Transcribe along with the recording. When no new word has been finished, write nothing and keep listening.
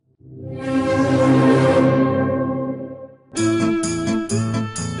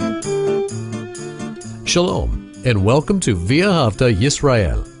Shalom, and welcome to V'ahavta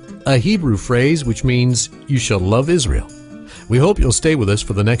Yisrael, a Hebrew phrase which means, you shall love Israel. We hope you'll stay with us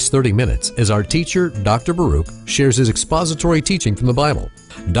for the next 30 minutes as our teacher, Dr. Baruch, shares his expository teaching from the Bible.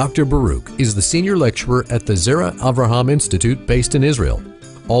 Dr. Baruch is the senior lecturer at the Zera Avraham Institute based in Israel.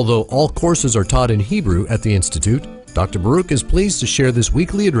 Although all courses are taught in Hebrew at the Institute, Dr. Baruch is pleased to share this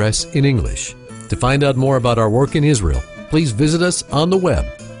weekly address in English. To find out more about our work in Israel, please visit us on the web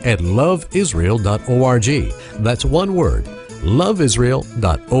at loveisrael.org. That's one word,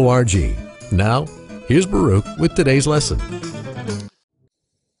 loveisrael.org. Now, here's Baruch with today's lesson.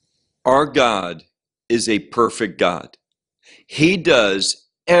 Our God is a perfect God. He does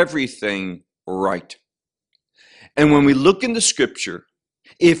everything right. And when we look in the Scripture,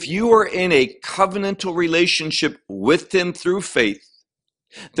 if you are in a covenantal relationship with Him through faith,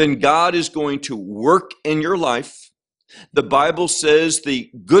 then God is going to work in your life. The Bible says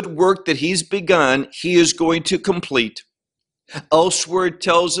the good work that He's begun, He is going to complete. Elsewhere it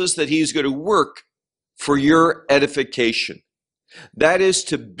tells us that He's going to work for your edification. That is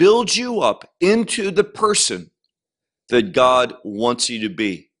to build you up into the person that God wants you to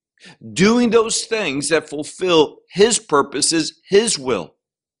be. Doing those things that fulfill His purposes, His will,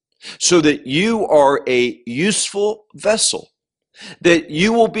 so that you are a useful vessel, that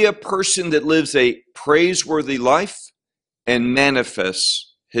you will be a person that lives a praiseworthy life and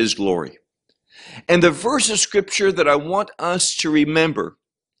manifests His glory. And the verse of Scripture that I want us to remember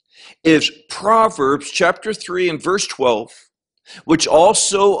is Proverbs chapter 3 and verse 12, which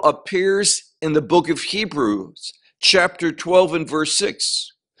also appears in the book of Hebrews chapter 12 and verse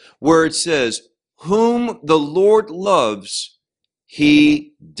 6, where it says, "Whom the Lord loves,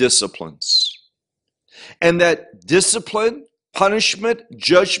 He disciplines." And that discipline, punishment,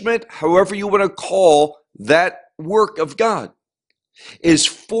 judgment, however you want to call that work of God, is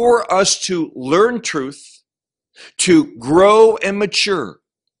for us to learn truth, to grow and mature,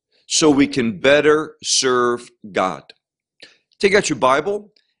 so we can better serve God. Take out your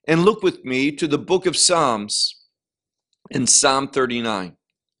Bible and look with me to the book of Psalms in Psalm 39.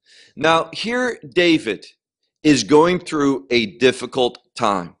 Now, here David is going through a difficult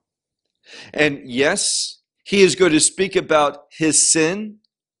time. And yes, he is going to speak about his sin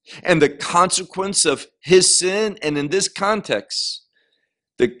and the consequence of his sin. And in this context,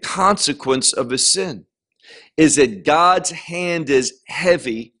 the consequence of his sin is that God's hand is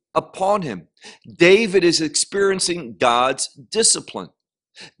heavy upon him. David is experiencing God's discipline,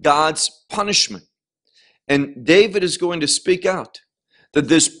 God's punishment. And David is going to speak out that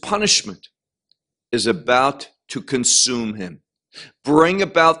this punishment is about to consume him, bring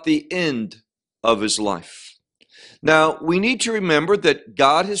about the end of his life. Now, we need to remember that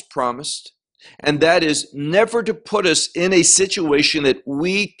God has promised, and that is never to put us in a situation that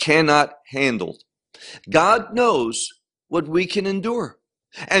we cannot handle. God knows what we can endure,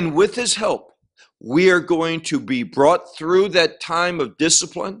 and with His help, we are going to be brought through that time of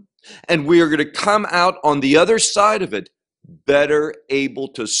discipline, and we are going to come out on the other side of it better able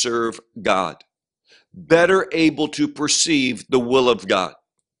to serve God, better able to perceive the will of God.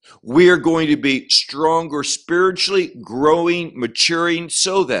 We are going to be stronger spiritually, growing, maturing,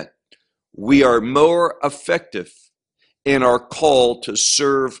 so that we are more effective in our call to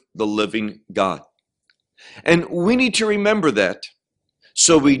serve the living God. And we need to remember that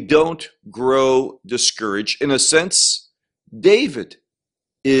so we don't grow discouraged. In a sense, David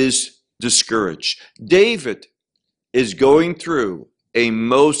is discouraged. David is going through a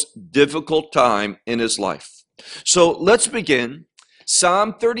most difficult time in his life. So let's begin.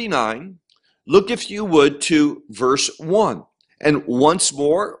 Psalm 39, look if you would to verse 1. And once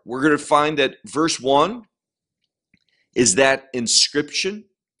more, we're going to find that verse 1 is that inscription.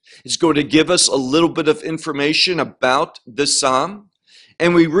 It's going to give us a little bit of information about this psalm.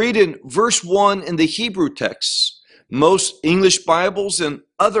 And we read in verse 1 in the Hebrew text. Most English Bibles and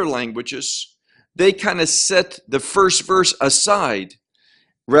other languages, they kind of set the first verse aside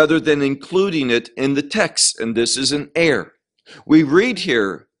rather than including it in the text. And this is an error. We read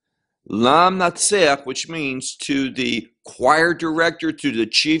here, Lam Natseach, which means to the choir director, to the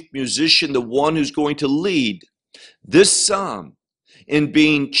chief musician, the one who's going to lead this psalm in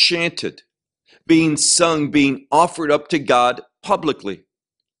being chanted, being sung, being offered up to God publicly.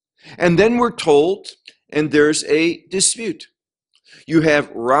 And then we're told, and there's a dispute. You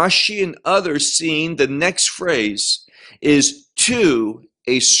have Rashi and others seeing the next phrase is to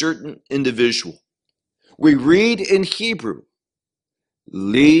a certain individual. We read in Hebrew,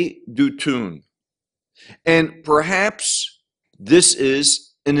 Li Dutun. And perhaps this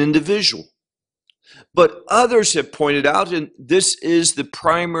is an individual. But others have pointed out, and this is the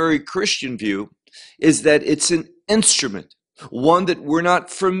primary Christian view, is that it's an instrument, one that we're not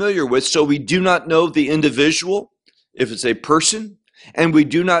familiar with. So we do not know the individual, if it's a person, and we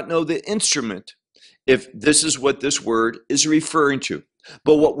do not know the instrument, if this is what this word is referring to.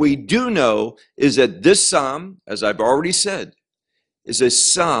 But what we do know is that this psalm, as I've already said, is a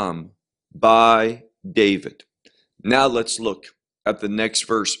psalm by David. Now let's look at the next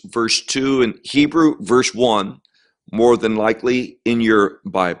verse, verse 2 in Hebrew, verse 1, more than likely in your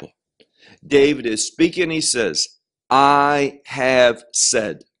Bible. David is speaking, he says, I have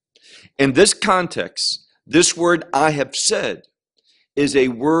said. In this context, this word I have said is a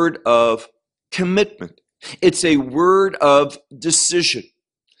word of commitment. It's a word of decision.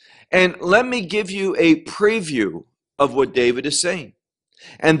 And let me give you a preview of what David is saying.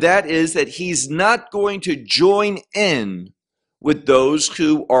 And that is that he's not going to join in with those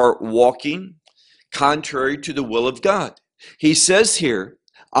who are walking contrary to the will of God. He says here,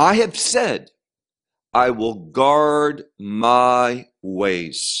 I have said, I will guard my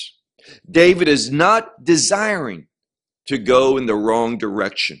ways. David is not desiring to go in the wrong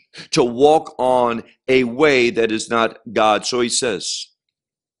direction, to walk on a way that is not God. So he says,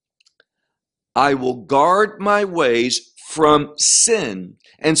 I will guard my ways from sin,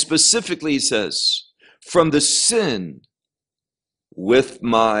 and specifically he says, from the sin with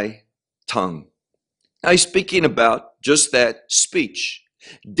my tongue. Now he's speaking about just that speech.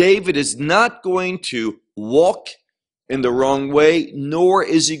 David is not going to walk in the wrong way, nor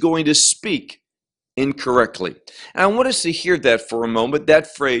is he going to speak incorrectly. And I want us to hear that for a moment,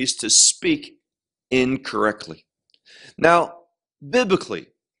 that phrase, to speak incorrectly. Now, biblically,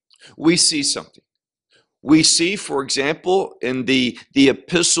 we see something. We see, for example, in the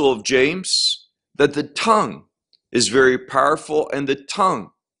epistle of James, that the tongue is very powerful, and the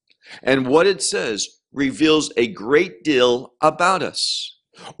tongue and what it says reveals a great deal about us.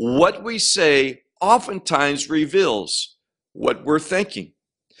 What we say oftentimes reveals what we're thinking.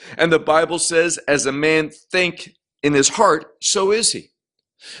 And the Bible says, as a man think in his heart, so is he.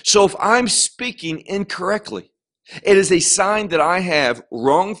 So if I'm speaking incorrectly, it is a sign that I have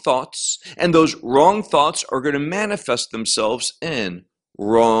wrong thoughts, and those wrong thoughts are going to manifest themselves in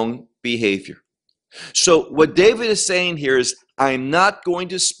wrong behavior. So what David is saying here is, I am not going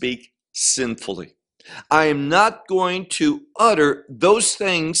to speak sinfully. I am not going to utter those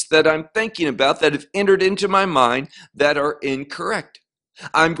things that I'm thinking about that have entered into my mind that are incorrect.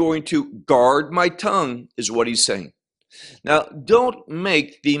 I'm going to guard my tongue, is what he's saying. Now, don't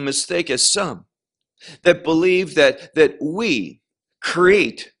make the mistake, as some that believe that we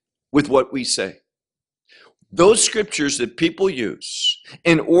create with what we say. Those scriptures that people use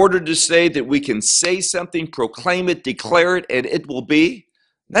in order to say that we can say something, proclaim it, declare it, and it will be,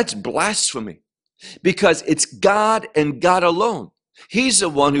 that's blasphemy. Because it's God and God alone. He's the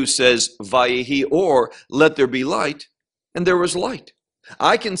one who says, Vayehi, or let there be light, and there was light.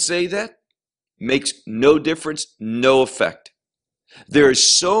 I can say that, makes no difference, no effect. There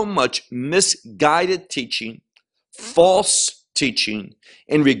is so much misguided teaching, false teaching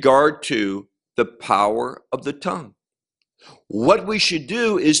in regard to the power of the tongue. What we should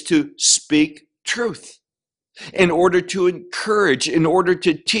do is to speak truth in order to encourage, in order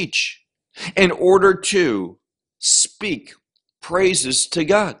to teach, in order to speak praises to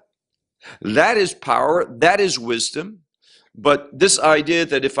God. That is power, that is wisdom. But this idea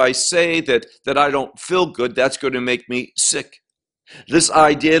that if I say that I don't feel good, that's going to make me sick. This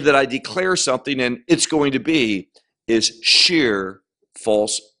idea that I declare something and it's going to be is sheer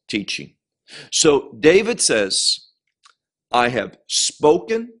false teaching. So David says, I have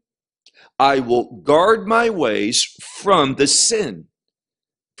spoken, I will guard my ways from the sin,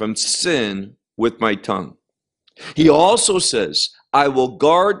 from sin with my tongue. He also says, I will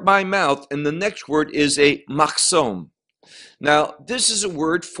guard my mouth, and the next word is a maxom. Now, this is a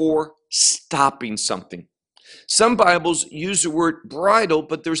word for stopping something. Some Bibles use the word bridle,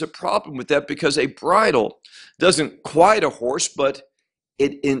 but there's a problem with that because a bridle doesn't quiet a horse, but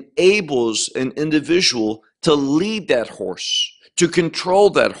it enables an individual to lead that horse, to control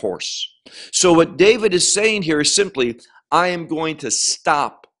that horse. So what David is saying here is simply, I am going to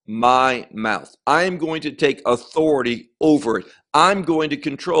stop my mouth. I am going to take authority over it. I'm going to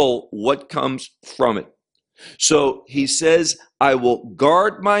control what comes from it. So he says, I will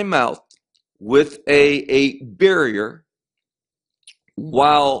guard my mouth with a barrier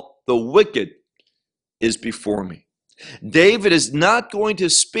while the wicked is before me. David is not going to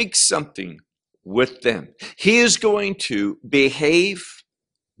speak something with them. He is going to behave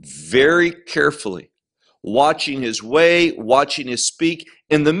very carefully, watching his way, watching his speak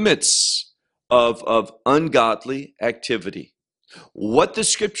in the midst of ungodly activity. What the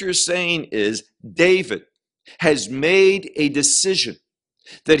scripture is saying is David has made a decision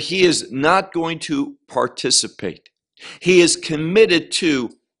that he is not going to participate. He is committed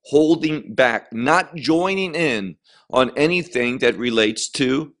to holding back, not joining in on anything that relates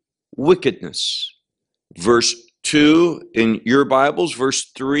to wickedness. Verse 2 in your Bibles,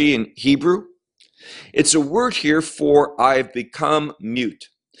 verse 3 in Hebrew. It's a word here for I have become mute.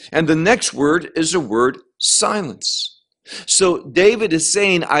 And the next word is a word silence. So David is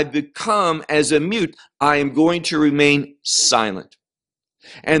saying, I've become as a mute. I am going to remain silent.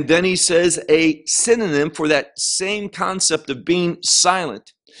 And then he says a synonym for that same concept of being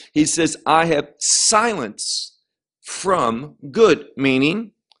silent. He says, I have silence from good,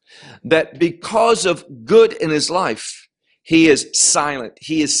 meaning that because of good in his life, he is silent.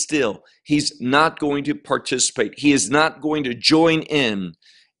 He is still. He's not going to participate. He is not going to join in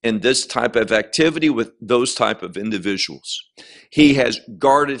this type of activity with those type of individuals. He has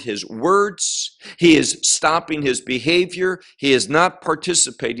guarded his words. He is stopping his behavior. He is not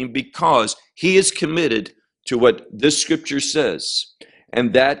participating because he is committed to what this scripture says.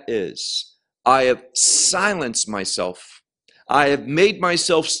 And that is, I have silenced myself. I have made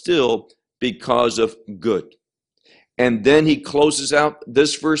myself still because of good. And then he closes out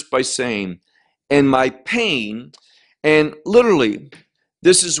this verse by saying, and my pain, and literally,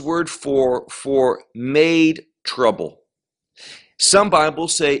 this is word for made trouble. Some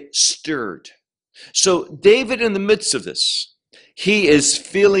Bibles say stirred. So David, in the midst of this, he is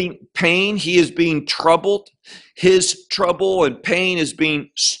feeling pain. He is being troubled. His trouble and pain is being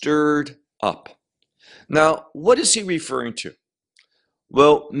stirred up. Now, what is he referring to?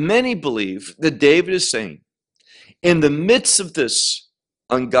 Well, many believe that David is saying, in the midst of this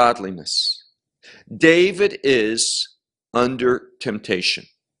ungodliness, David is under temptation.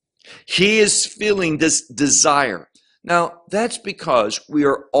 He is feeling this desire. Now, that's because we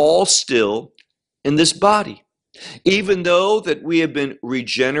are all still in this body. Even though that we have been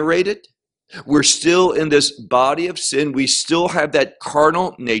regenerated, we're still in this body of sin. We still have that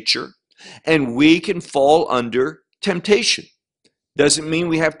carnal nature, and we can fall under temptation. Doesn't mean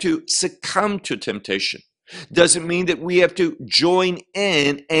we have to succumb to temptation. Doesn't mean that we have to join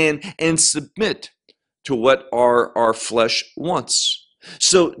in and submit to what our flesh wants.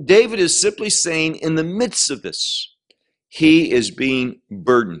 So David is simply saying, in the midst of this, he is being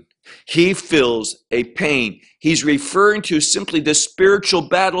burdened. He feels a pain. He's referring to simply the spiritual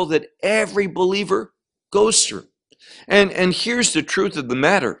battle that every believer goes through. And here's the truth of the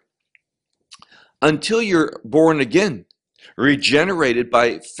matter. Until you're born again, regenerated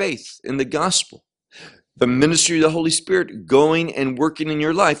by faith in the gospel, the ministry of the Holy Spirit going and working in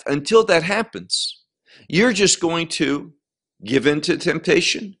your life, until that happens, you're just going to give in to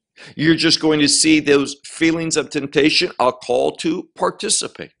temptation. You're just going to see those feelings of temptation, a call to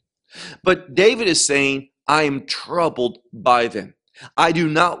participate. But David is saying, I am troubled by them. I do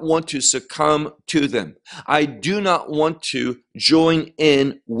not want to succumb to them. I do not want to join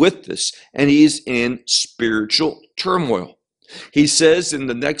in with this. And he's in spiritual turmoil. He says in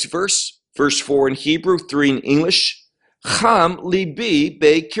the next verse, verse 4 in Hebrew, 3 in English, Cham libi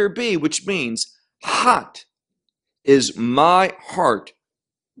bekirbi, which means hot is my heart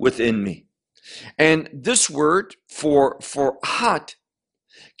within me. And this word for hot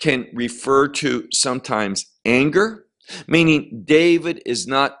can refer to sometimes anger, meaning David is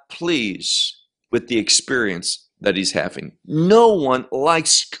not pleased with the experience that he's having. No one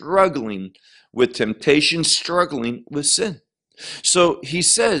likes struggling with temptation, struggling with sin. So he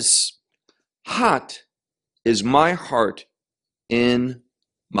says, hot is my heart in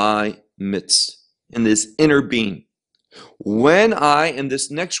my midst, in this inner being. When and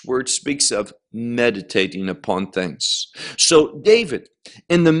this next word speaks of meditating upon things. So David,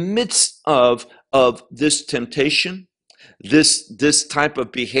 in the midst of this temptation, this type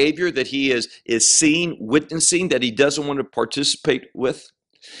of behavior that he is seeing, witnessing, that he doesn't want to participate with,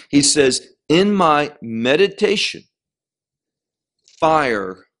 he says, in my meditation,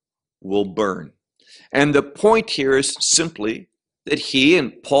 fire will burn. And the point here is simply that he,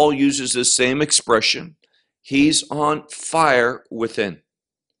 and Paul uses the same expression, he's on fire within.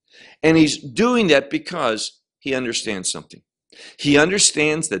 And he's doing that because he understands something. He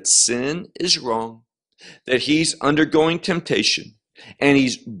understands that sin is wrong, that he's undergoing temptation, and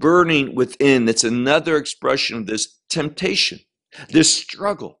he's burning within. That's another expression of this temptation, this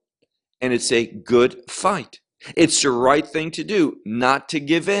struggle. And it's a good fight. It's the right thing to do, not to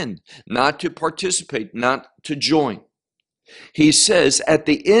give in, not to participate, not to join. He says at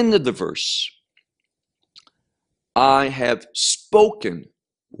the end of the verse, I have spoken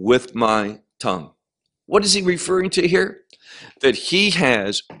with my tongue. What is he referring to here? That he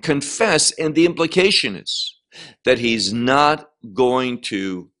has confessed, and the implication is that he's not going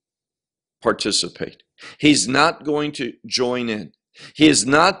to participate. He's not going to join in. He is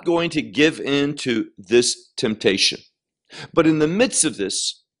not going to give in to this temptation. But in the midst of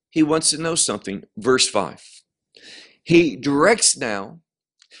this, he wants to know something. Verse 5. He directs now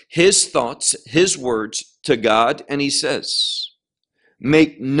his thoughts, his words to God, and he says,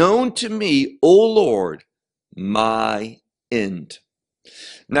 "Make known to me, O Lord, my end."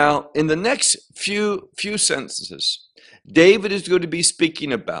 Now, in the next few sentences, David is going to be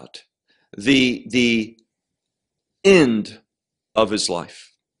speaking about the end of his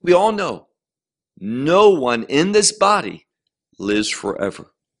life. We all know no one in this body lives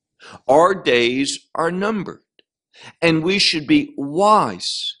forever. Our days are numbered, and we should be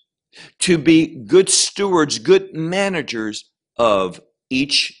wise to be good stewards, good managers of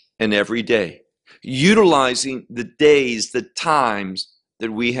each and every day, utilizing the days, the times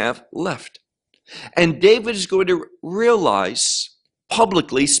that we have left. And David is going to realize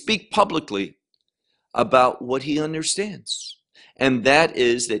publicly, speak publicly about what he understands. And that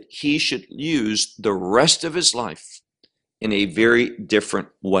is that he should use the rest of his life in a very different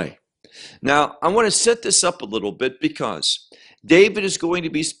way. Now, I want to set this up a little bit because David is going to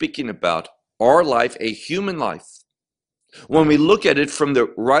be speaking about our life, a human life. When we look at it from the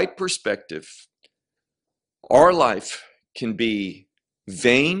right perspective, our life can be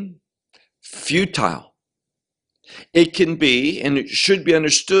vain, futile. It can be, and it should be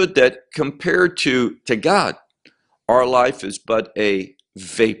understood that compared to God, our life is but a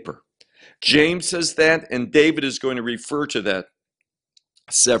vapor. James says that, and David is going to refer to that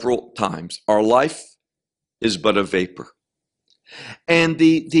several times. Our life is but a vapor. And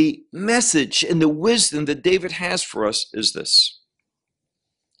the message and the wisdom that David has for us is this.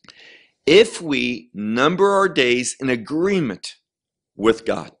 If we number our days in agreement with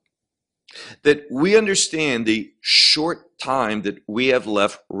God, that we understand the short time that we have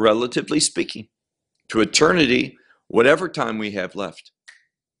left, relatively speaking, to eternity, whatever time we have left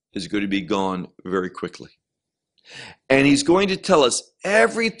is going to be gone very quickly. And he's going to tell us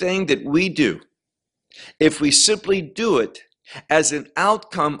everything that we do, if we simply do it as an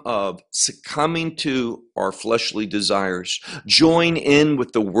outcome of succumbing to our fleshly desires, join in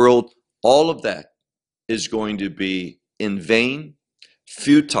with the world, all of that is going to be in vain,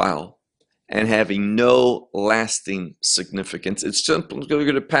 futile, and having no lasting significance. It's simply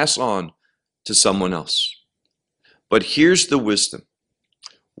going to pass on to someone else. But here's the wisdom.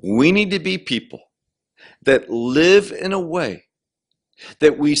 We need to be people that live in a way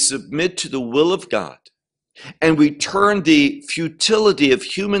that we submit to the will of God, and we turn the futility of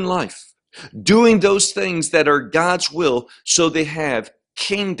human life, doing those things that are God's will, so they have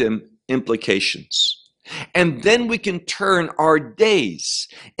kingdom implications. And then we can turn our days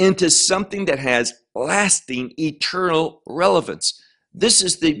into something that has lasting, eternal relevance. This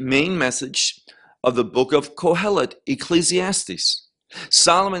is the main message of the book of Kohelet, Ecclesiastes.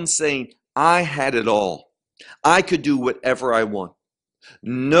 Solomon saying, I had it all. I could do whatever I want.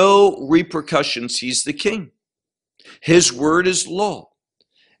 No repercussions. He's the king. His word is law.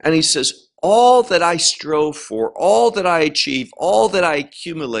 And he says, all that I strove for, all that I achieved, all that I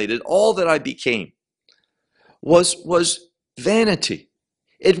accumulated, all that I became was vanity.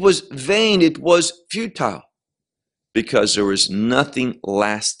 It was vain. It was futile because there was nothing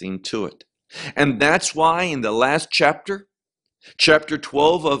lasting to it. And that's why in the last chapter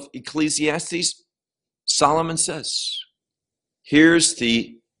 12 of Ecclesiastes, Solomon says, here's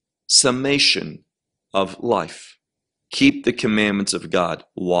the summation of life. Keep the commandments of God.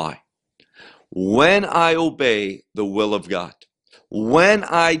 Why? When I obey the will of God, when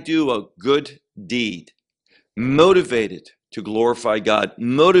I do a good deed, motivated to glorify God,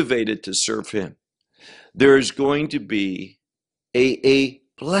 motivated to serve Him, there is going to be a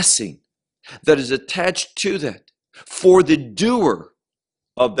blessing that is attached to that for the doer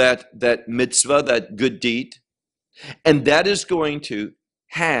of that mitzvah, that good deed. And that is going to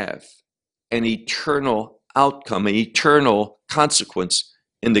have an eternal outcome, an eternal consequence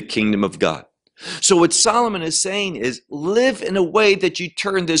in the kingdom of God. So what Solomon is saying is live in a way that you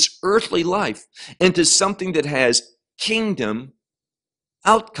turn this earthly life into something that has kingdom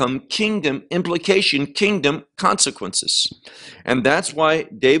outcome, kingdom implication, kingdom consequences. And that's why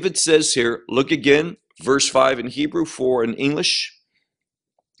David says here, look again, verse 5 in Hebrew, 4 in English.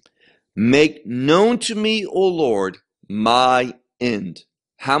 Make known to me, O Lord, my end,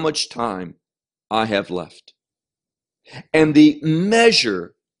 how much time I have left, and the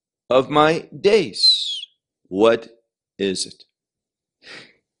measure of my days. What is it?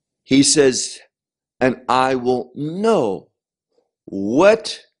 He says, and I will know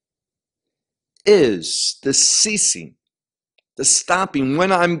what is the ceasing, the stopping,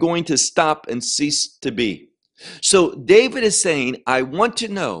 when I'm going to stop and cease to be. So David is saying, I want to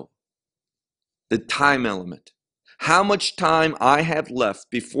know the time element, how much time I have left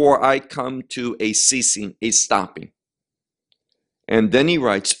before I come to a ceasing, a stopping. And then he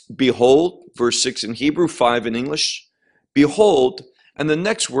writes, behold, verse 6 in Hebrew, 5 in English, behold, and the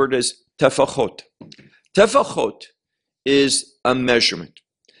next word is tefachot. Tefachot is a measurement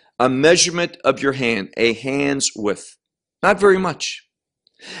of your hand, a hand's width. Not very much.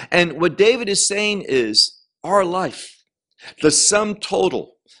 And what David is saying is our life, the sum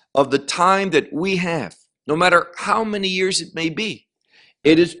total of the time that we have, no matter how many years it may be,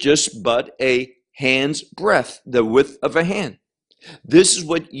 it is just but a hand's breadth, the width of a hand. This is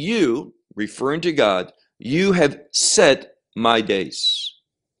what you, referring to God, you have set my days.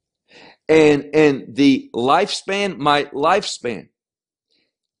 And the lifespan, my lifespan,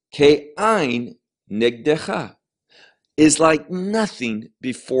 ke'ain negdecha, is like nothing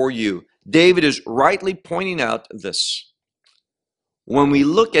before you. David is rightly pointing out this. When we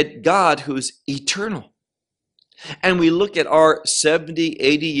look at God who's eternal, and we look at our 70,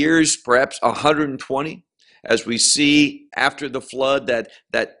 80 years, perhaps 120, as we see after the flood,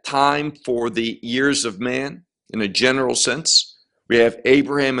 that time for the years of man, in a general sense. We have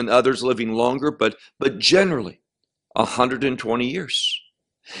Abraham and others living longer, but generally 120 years.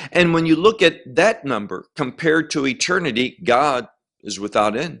 And when you look at that number compared to eternity, God is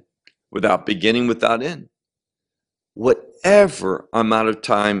without end, without beginning, without end. Whatever amount of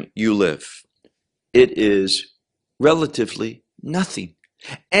time you live, it is relatively nothing.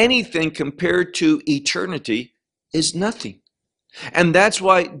 Anything compared to eternity is nothing. And that's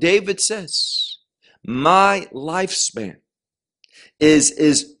why David says, my lifespan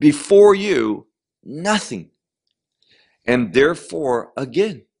is before you nothing. And therefore,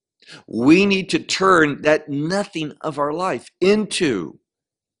 again, we need to turn that nothing of our life into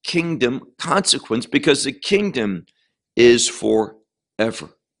kingdom consequence, because the kingdom is forever.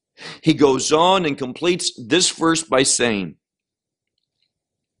 He goes on and completes this verse by saying,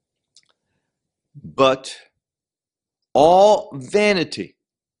 but all vanity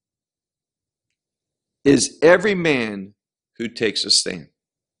is every man who takes a stand.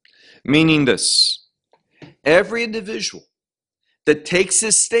 Meaning this, every individual that takes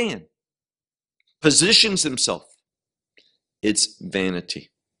his stand, positions himself, it's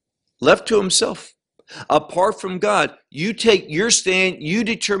vanity. Left to himself, apart from God, you take your stand, you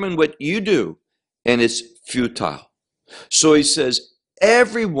determine what you do, and it's futile. So he says,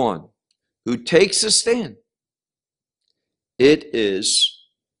 everyone who takes a stand, it is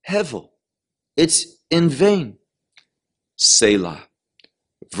hevel. It's in vain. Selah.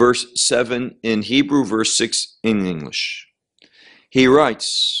 Verse 7 in Hebrew, verse 6 in English. He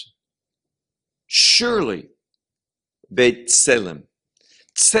writes, surely B'Tselem.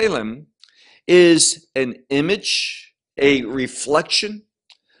 Tselem is an image, a reflection,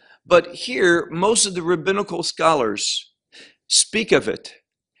 but here most of the rabbinical scholars speak of it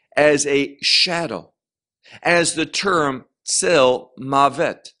as a shadow, as the term Tzel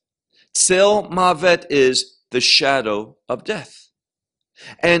Mavet. Tzel Mavet is the shadow of death.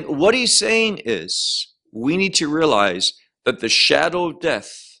 And what he's saying is, we need to realize that the shadow of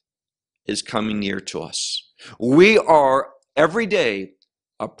death is coming near to us. We are every day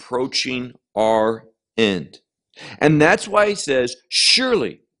approaching our end. And that's why he says,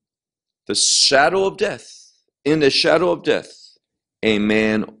 surely the shadow of death, in the shadow of death, a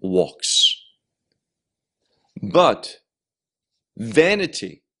man walks. But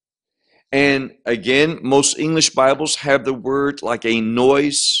vanity, and again, most English Bibles have the word like a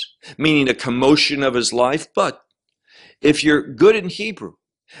noise, meaning a commotion of his life. But if you're good in Hebrew,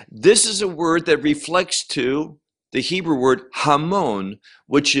 this is a word that reflects to the Hebrew word hamon,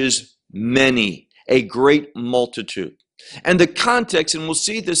 which is many, a great multitude. And the context, and we'll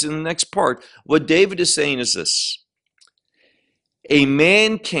see this in the next part, what David is saying is this. A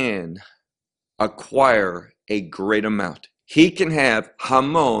man can acquire a great amount. He can have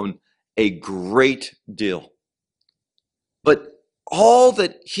hamon, a great deal. But all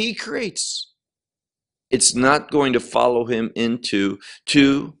that he creates, it's not going to follow him into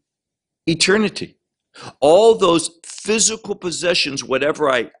eternity. All those physical possessions, whatever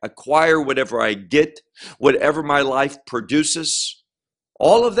I acquire, whatever I get, whatever my life produces,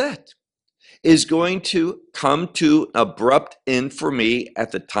 all of that is going to come to an abrupt end for me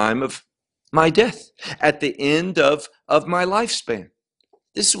at the time of my death, at the end of my lifespan.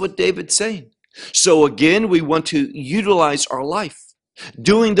 This is what David's saying. So again, we want to utilize our life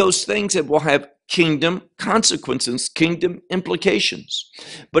doing those things that will have kingdom consequences, kingdom implications.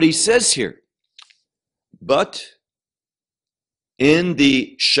 But he says here, but in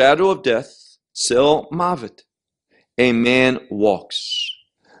the shadow of death, Sel Mavet, a man walks.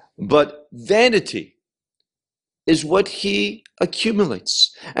 But vanity is what he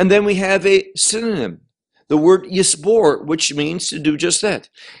accumulates. And then we have a synonym, the word yisbor, which means to do just that.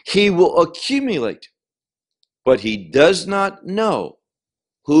 He will accumulate, but he does not know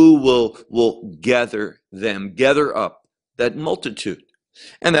who will gather them, gather up that multitude.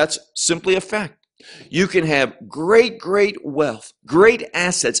 And that's simply a fact. You can have great wealth, great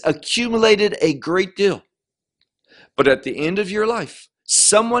assets, accumulated a great deal. But at the end of your life,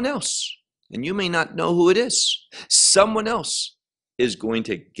 someone else, and you may not know who it is, someone else is going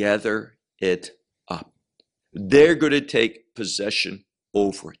to gather it up. They're going to take possession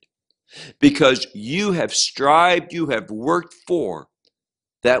over it. Because you have strived, you have worked for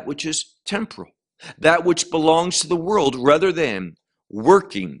that which is temporal, that which belongs to the world, rather than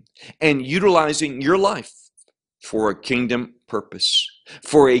working and utilizing your life for a kingdom purpose,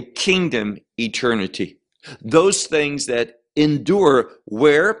 for a kingdom eternity. Those things that endure,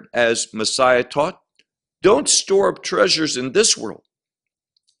 where, as Messiah taught, don't store up treasures in this world,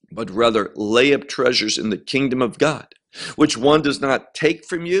 but rather lay up treasures in the kingdom of God, which one does not take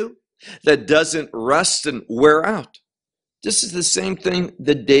from you, that doesn't rust and wear out. This is the same thing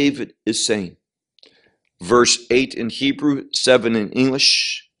that David is saying. Verse 8 in Hebrew, 7 in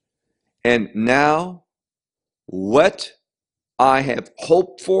English. And now, what I have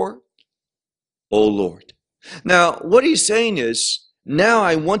hoped for, O Lord. Now, what he's saying is, now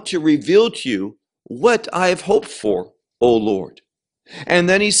I want to reveal to you what I have hoped for, O Lord. And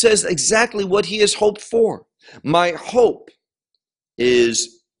then he says exactly what he has hoped for. My hope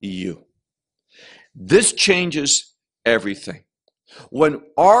is you. This changes everything. When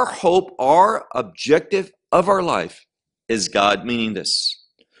our hope, our objective of our life is God, meaning this,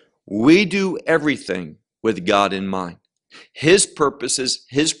 we do everything with God in mind. His purposes,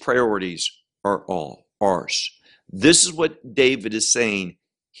 his priorities are all ours. This is what David is saying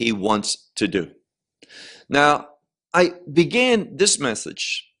he wants to do. Now, I began this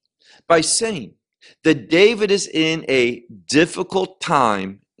message by saying that David is in a difficult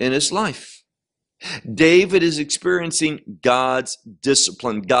time in his life. David is experiencing God's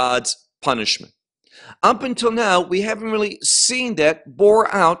discipline, God's punishment. Up until now, we haven't really seen that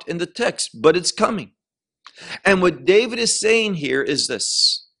bore out in the text, but it's coming. And what David is saying here is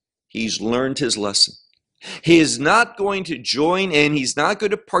this: he's learned his lesson. He is not going to join in, he's not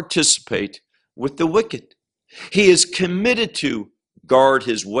going to participate with the wicked. He is committed to guard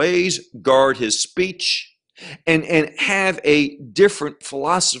his ways, guard his speech, and have a different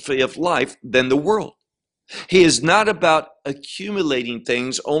philosophy of life than the world. He is not about accumulating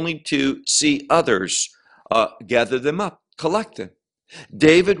things only to see others gather them up, collect them.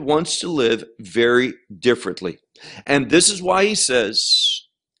 David wants to live very differently. And this is why he says,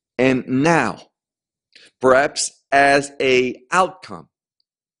 and now, perhaps as an outcome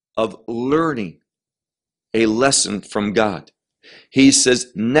of learning a lesson from God, he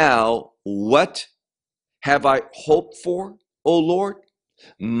says, now what have I hoped for, O Lord?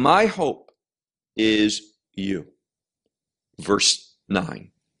 My hope is you. Verse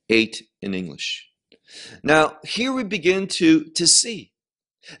 9, 8 in English. Now, here we begin to see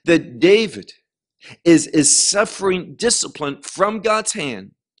that David is suffering discipline from God's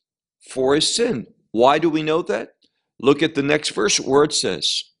hand for his sin. Why do we know that? Look at the next verse where it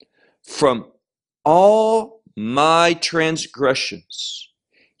says, from all my transgressions,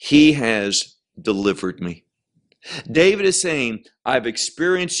 he has delivered me. David is saying, I've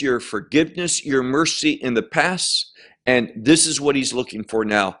experienced your forgiveness, your mercy in the past, and this is what he's looking for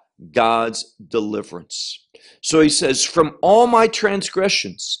now, God's deliverance. So he says, from all my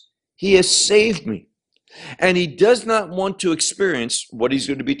transgressions, he has saved me. And he does not want to experience what he's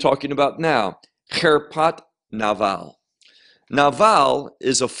going to be talking about now, Cherpat Naval. Naval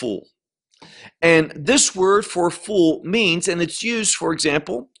is a fool. And this word for fool means, and it's used, for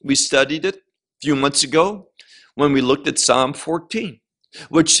example, we studied it a few months ago when we looked at Psalm 14,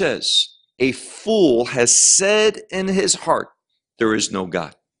 which says, a fool has said in his heart, there is no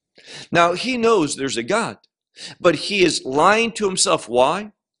God. Now, he knows there's a God, but he is lying to himself.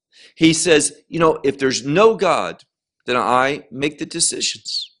 Why? He says, if there's no God, then I make the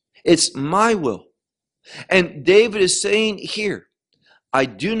decisions. It's my will. And David is saying here, I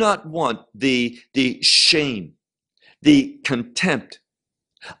do not want the shame, the contempt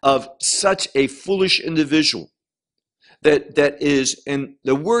of such a foolish individual that is, and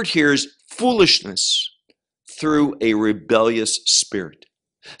the word here is foolishness, through a rebellious spirit,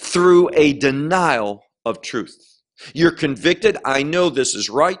 through a denial of truth. You're convicted. I know this is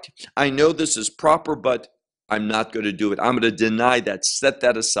right. I know this is proper, but I'm not going to do it. I'm going to deny that, set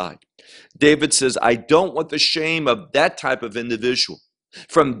that aside. David says, I don't want the shame of that type of individual,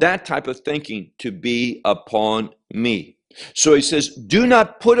 from that type of thinking, to be upon me. So he says, do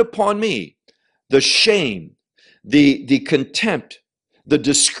not put upon me the shame, the contempt, the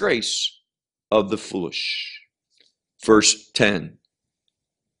disgrace of the foolish. Verse 10,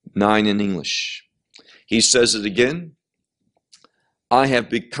 9 in English. He says it again. I have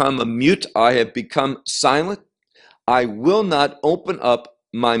become a mute. I have become silent. I will not open up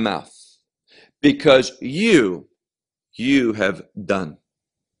my mouth because you have done.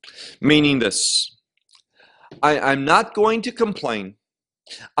 Meaning this, I'm not going to complain.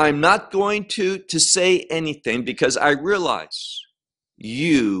 I'm not going to say anything because I realize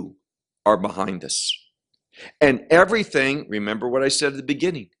you are behind this. And everything, remember what I said at the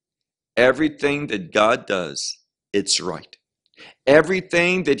beginning, everything that God does, it's right.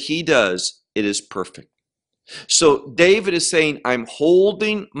 Everything that he does, it is perfect. So David is saying, I'm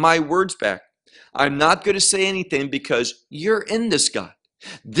holding my words back. I'm not going to say anything because you're in this, God.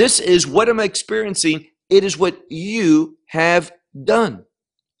 This is what I'm experiencing. It is what you have done.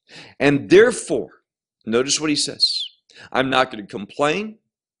 And therefore, notice what he says. I'm not going to complain.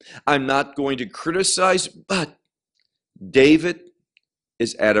 I'm not going to criticize, but David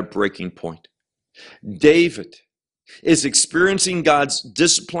is at a breaking point. David is experiencing God's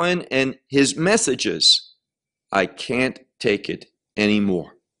discipline, and his message is, I can't take it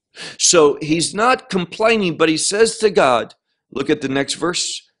anymore. So he's not complaining, but he says to God, look at the next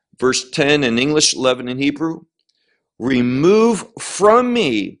verse, verse 10 in English, 11 in Hebrew, remove from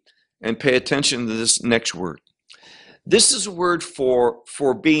me, and pay attention to this next word. This is a word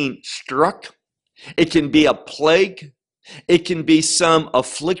for being struck. It can be a plague. It can be some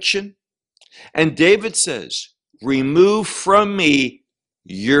affliction. And David says, remove from me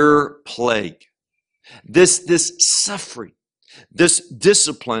your plague. This suffering, this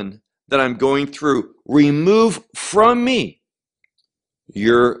discipline that I'm going through, remove from me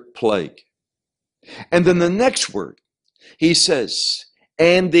your plague. And then the next word, he says,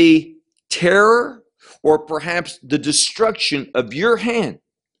 and the terror or perhaps the destruction of your hand,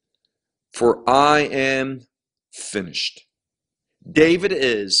 for I am finished. David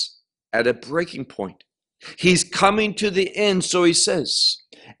is at a breaking point. He's coming to the end, so he says.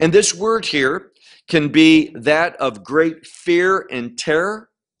 And this word here can be that of great fear and terror.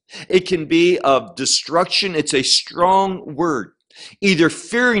 It can be of destruction. It's a strong word, either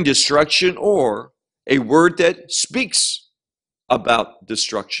fearing destruction or a word that speaks about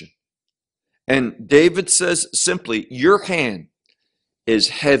destruction. And David says simply, your hand is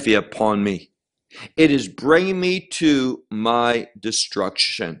heavy upon me. It is bringing me to my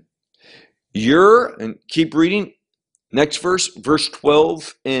destruction. And keep reading, next verse, verse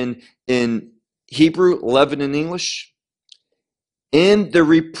 12 in Hebrew, 11 in English. In the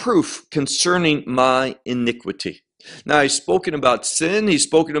reproof concerning my iniquity. Now he's spoken about sin, he's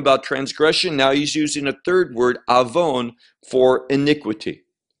spoken about transgression, now he's using a third word, avon, for iniquity.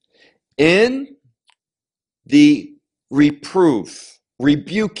 In the reproof,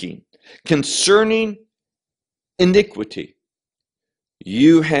 rebuking, concerning iniquity,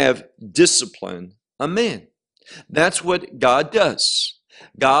 you have disciplined a man. That's what God does.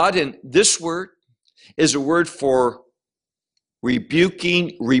 God, and this word is a word for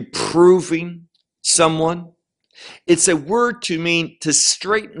rebuking, reproving someone. It's a word to mean to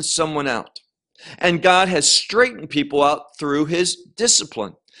straighten someone out. And God has straightened people out through his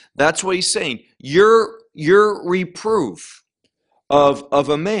discipline. That's what he's saying. Your reproof of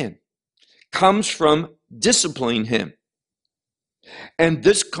a man comes from disciplining him. And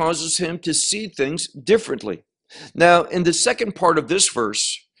this causes him to see things differently. Now, in the second part of this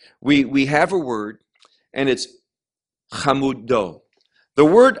verse, we have a word, and it's chamudo. The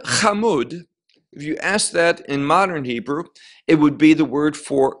word chamud, if you ask that in modern Hebrew, it would be the word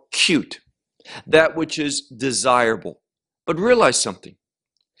for cute, that which is desirable. But realize something.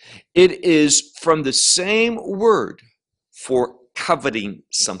 It is from the same word for coveting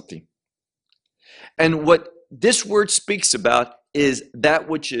something. And what this word speaks about is that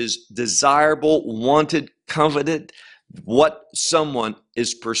which is desirable, wanted, coveted, what someone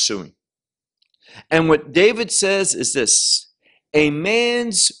is pursuing. And what David says is this: a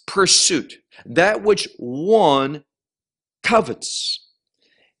man's pursuit, that which one covets,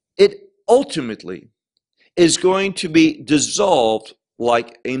 it ultimately is going to be dissolved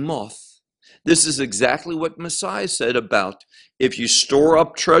like a moth. This is exactly what Messiah said about if you store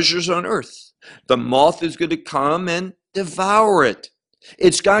up treasures on earth, The moth is going to come and devour it.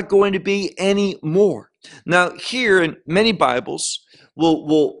 It's not going to be any more. Now, here in many Bibles,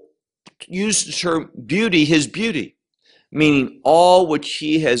 will use the term beauty, his beauty, meaning all which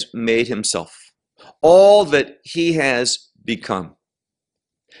he has made himself, all that he has become.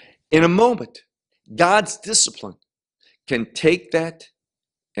 In a moment, God's discipline can take that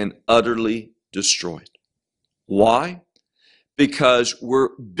and utterly destroy it. Why? Because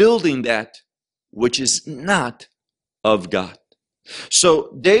we're building that which is not of God.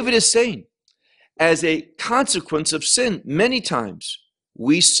 So David is saying, as a consequence of sin, many times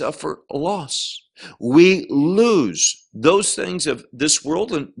we suffer a loss. We lose those things of this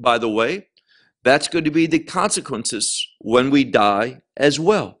world. And by the way, that's going to be the consequences when we die as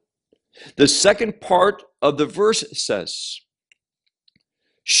well. The second part of the verse says,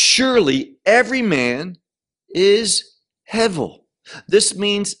 surely every man is hevel. This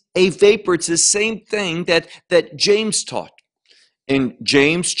means a vapor. It's the same thing that James taught in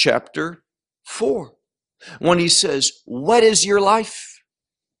James chapter 4. When he says, what is your life?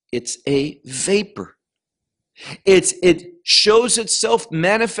 It's a vapor. It shows itself,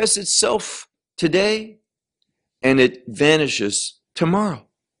 manifests itself today, and it vanishes tomorrow.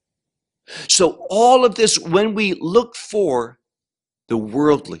 So all of this, when we look for the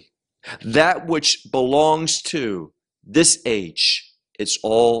worldly, that which belongs to this age, it's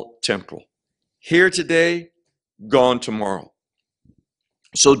all temporal. Here today, gone tomorrow.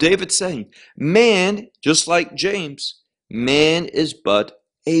 So David's saying, man, just like James, man is but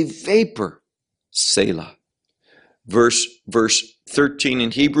a vapor. Selah. Verse 13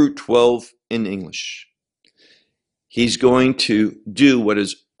 in Hebrew, 12 in English. He's going to do what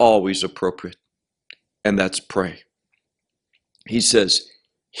is always appropriate, and that's pray. He says,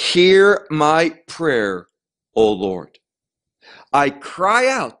 hear my prayer, O Lord. I cry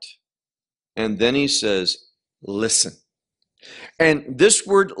out. And then he says, listen. And this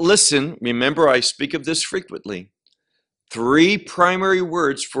word listen, remember I speak of this frequently. 3 primary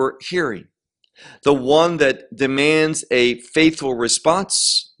words for hearing. The one that demands a faithful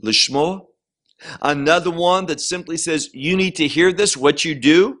response, lishmo. Another one that simply says, you need to hear this, what you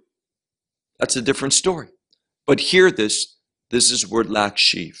do. That's a different story. But hear this. This is word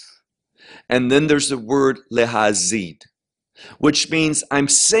lakshiv. And then there's the word lehazid, which means I'm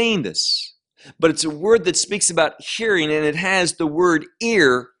saying this. But it's a word that speaks about hearing, and it has the word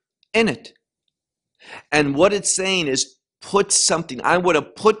ear in it. And what it's saying is, put something. I want to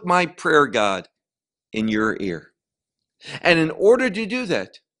put my prayer, God, in your ear. And in order to do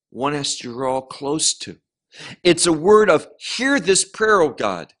that, one has to draw close to. It's a word of, hear this prayer, O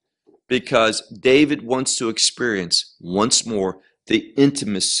God, because David wants to experience once more the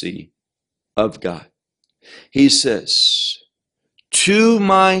intimacy of God. He says, to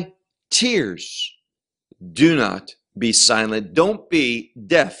my tears, do not be silent. Don't be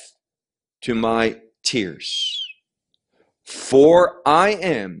deaf to my tears. For I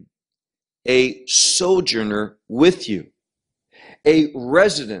am a sojourner with you, a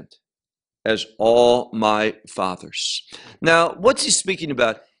resident as all my fathers. Now, what's he speaking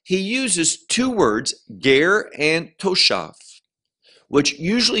about? He uses 2 words, ger and toshav, which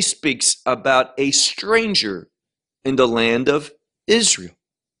usually speaks about a stranger in the land of Israel.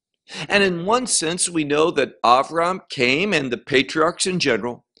 And in one sense, we know that Avram came, and the patriarchs in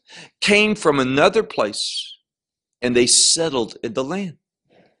general came from another place, and they settled in the land.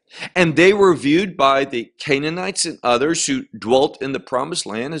 And they were viewed by the Canaanites and others who dwelt in the promised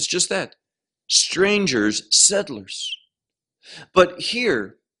land as just that, strangers, settlers. But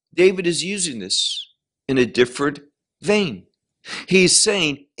here, David is using this in a different vein. He's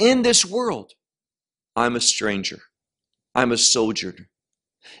saying, in this world, I'm a stranger. I'm a sojourner.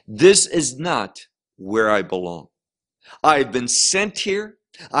 This is not where I belong. I've been sent here.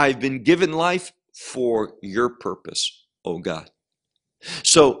 I've been given life for your purpose, O God.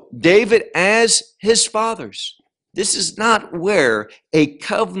 So David, as his fathers, this is not where a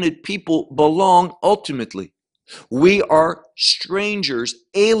covenant people belong ultimately. We are strangers,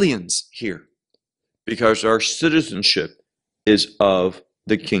 aliens here, because our citizenship is of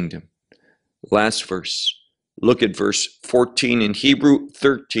the kingdom. Last verse. Look at verse 14 in Hebrew,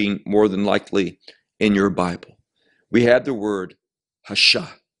 13 more than likely in your Bible. We have the word hasha.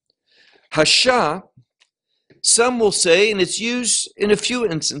 Hasha, some will say, and it's used in a few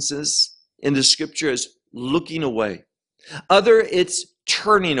instances in the scripture as looking away. Other, it's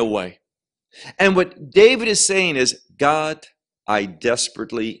turning away. And what David is saying is, God, I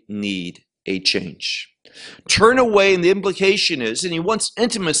desperately need a change. Turn away, and the implication is, and he wants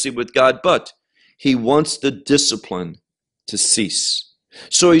intimacy with God, but he wants the discipline to cease.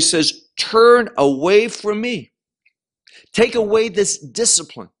 So he says, turn away from me. Take away this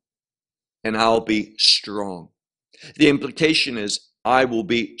discipline, and I'll be strong. The implication is I will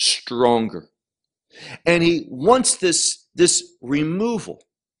be stronger. And he wants this removal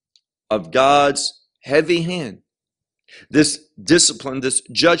of God's heavy hand, this discipline, this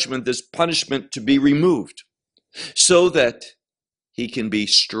judgment, this punishment to be removed, so that he can be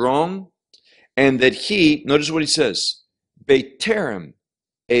strong, and that he, notice what he says, Beterem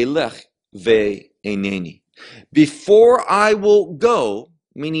elech ve'eneni. Before I will go,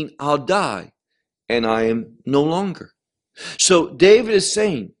 meaning I'll die, and I am no longer. So David is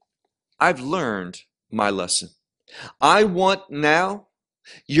saying, I've learned my lesson. I want now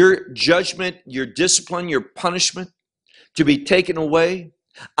your judgment, your discipline, your punishment to be taken away.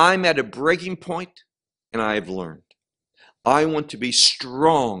 I'm at a breaking point, and I have learned. I want to be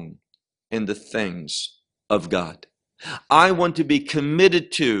strong in the things of God. I want to be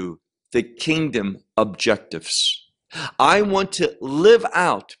committed to the kingdom objectives. I want to live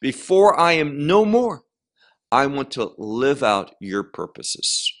out before I am no more. I want to live out your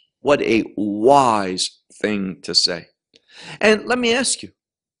purposes. What a wise thing to say. And let me ask you,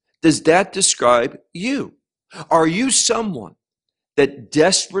 does that describe you? Are you someone that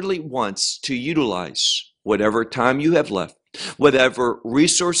desperately wants to utilize whatever time you have left, whatever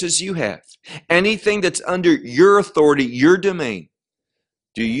resources you have, anything that's under your authority, your domain?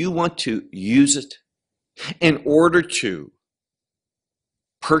 Do you want to use it in order to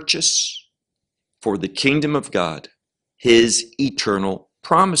purchase for the kingdom of God his eternal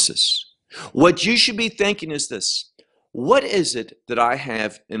promises? What you should be thinking is this: what is it that I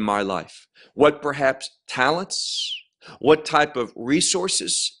have in my life? What perhaps talents, what type of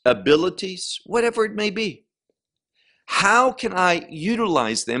resources, abilities, whatever it may be. How can I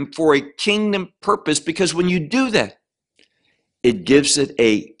utilize them for a kingdom purpose? Because when you do that, it gives it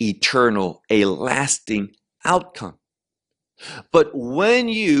a eternal, a lasting outcome. But when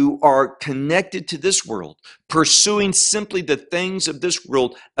you are connected to this world, pursuing simply the things of this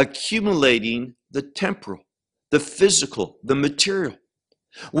world, accumulating the temporal, the physical, the material,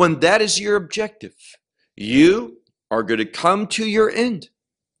 when that is your objective, you are going to come to your end.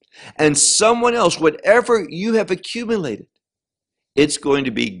 And someone else, whatever you have accumulated, it's going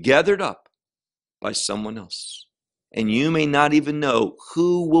to be gathered up by someone else. And you may not even know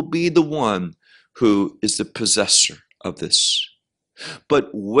who will be the one who is the possessor of this. But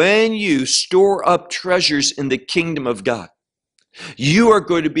when you store up treasures in the kingdom of God, you are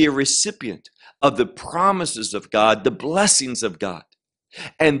going to be a recipient of the promises of God, the blessings of God,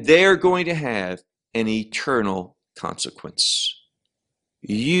 and they're going to have an eternal consequence.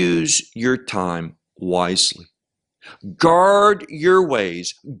 Use your time wisely. Guard your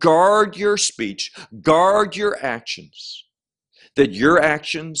ways, guard your speech, guard your actions, that your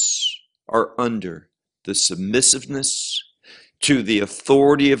actions are under the submissiveness to the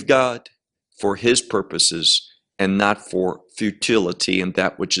authority of God for his purposes and not for futility and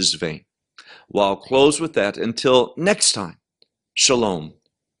that which is vain. Well, I'll close with that. Until next time, shalom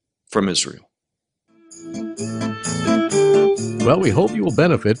from Israel. Well, we hope you will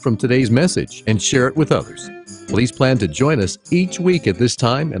benefit from today's message and share it with others. Please plan to join us each week at this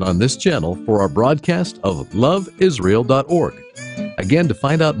time and on this channel for our broadcast of loveisrael.org. Again, to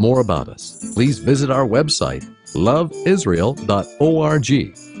find out more about us, please visit our website,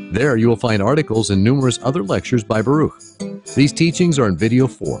 loveisrael.org. There you will find articles and numerous other lectures by Baruch. These teachings are in video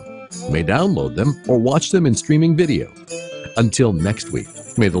form. You may download them or watch them in streaming video. Until next week,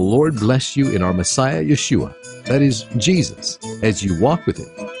 may the Lord bless you in our Messiah Yeshua, that is, Jesus, as you walk with him.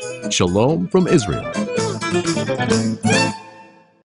 Shalom from Israel.